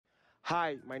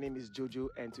Hi, my name is Jojo,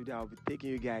 and today I'll be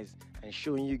taking you guys and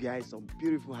showing you guys some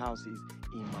beautiful houses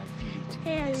in my village.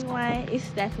 Hey everyone, it's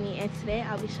Stephany, and today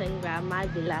I'll be showing you around my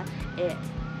villa at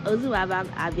Ozuwabam,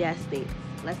 Abia State.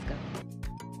 Let's go.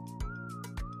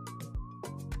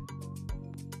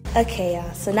 Okay,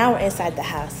 y'all, so now we're inside the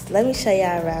house. Let me show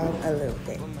y'all around a little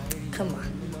bit. Come on.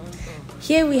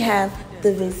 Here we have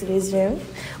the visitors room,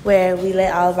 where we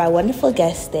let all of our wonderful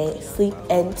guests stay, sleep,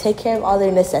 and take care of all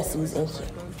their necessities in here.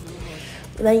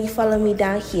 Then you follow me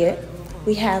down here.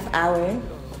 We have our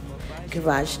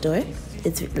garage door.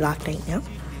 It's locked right now.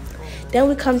 Then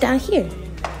we come down here,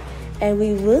 and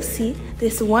we will see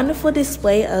this wonderful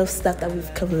display of stuff that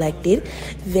we've collected.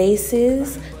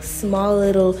 Vases, small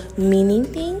little meaning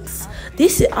things.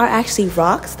 These are actually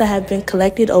rocks that have been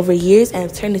collected over years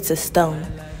and turned into stone.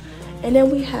 And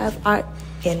then we have our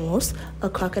animals, a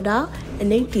crocodile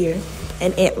and a deer,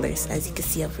 and antlers, as you can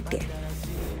see over there.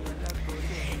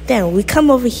 Then we come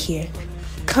over here,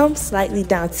 come slightly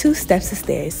down 2 steps of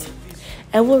stairs,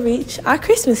 and we'll reach our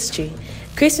Christmas tree.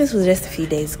 Christmas was just a few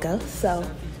days ago, so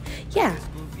yeah.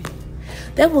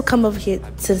 Then we'll come over here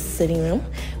to the sitting room.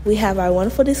 We have our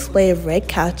wonderful display of red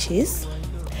couches,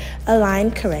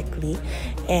 aligned correctly,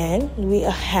 and we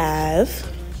have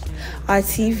our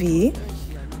TV,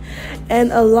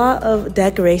 and a lot of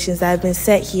decorations that have been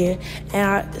set here and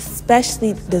are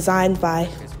specially designed by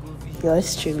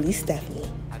yours truly, Stephany.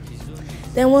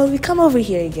 Then when we come over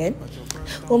here again,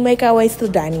 we'll make our way to the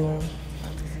dining room.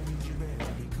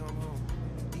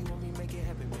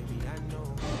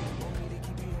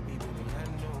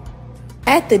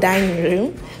 At the dining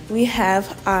room, we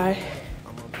have our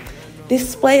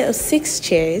display of 6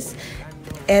 chairs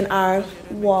and our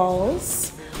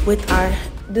walls with our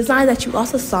design that you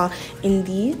also saw in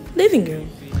the living room.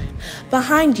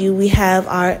 Behind you, we have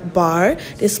our bar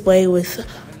display with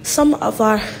some of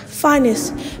our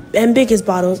finest and biggest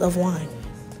bottles of wine.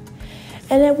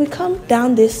 And then we come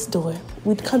down this door.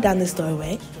 We come down this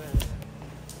doorway.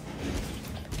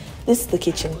 This is the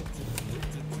kitchen.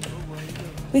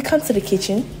 We come to the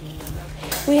kitchen.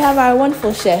 We have our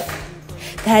wonderful chef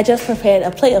that had just prepared a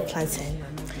plate of plantain.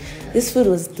 This food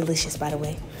was delicious, by the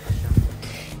way.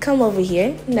 Come over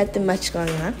here, nothing much going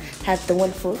on. Have the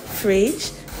wonderful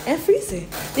fridge and freezer.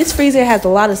 This freezer has a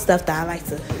lot of stuff that I like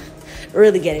to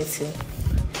really get into.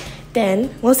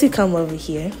 Then, once you come over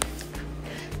here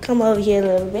a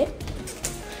little bit.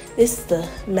 This is the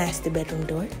master bedroom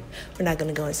door. We're not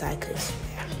gonna go inside because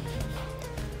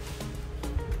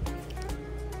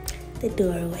the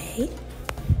doorway.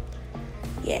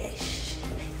 Yes.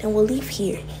 Then we'll leave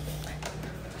here.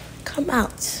 Come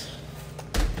out.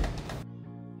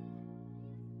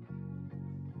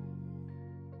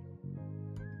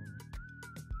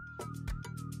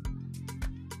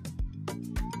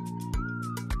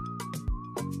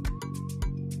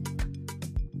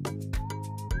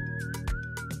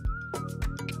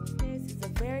 This is a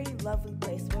very lovely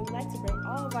place where we like to bring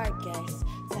all of our guests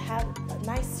to have a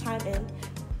nice time and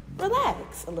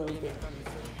relax a little bit.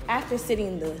 After sitting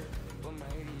in the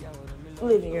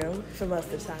living room for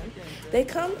most of the time, they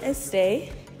come and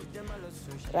stay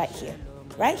right here.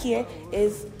 Right here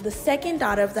is the second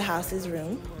daughter of the house's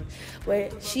room, where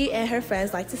she and her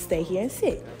friends like to stay here and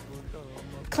sit.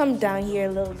 Come down here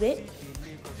a little bit,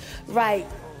 right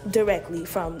directly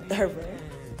from her room,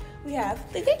 we have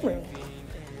the game room.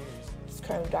 It's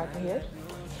currently dark in here.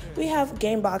 We have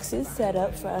game boxes set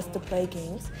up for us to play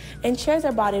games, and chairs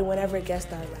are brought in whenever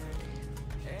guests are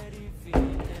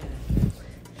around.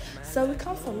 So we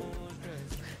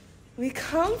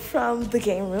come from the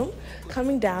game room,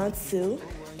 coming down to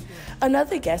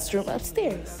another guest room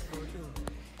upstairs.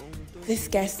 This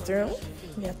guest room,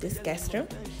 we have this guest room,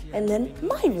 and then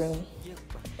my room.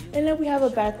 And then we have a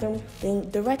bathroom thing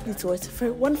directly towards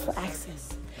for wonderful access.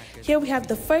 Here we have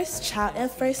the first child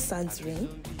and first son's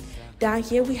room. Down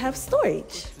here we have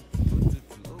storage.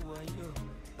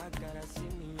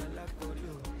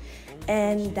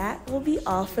 And that will be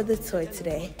all for the tour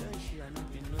today.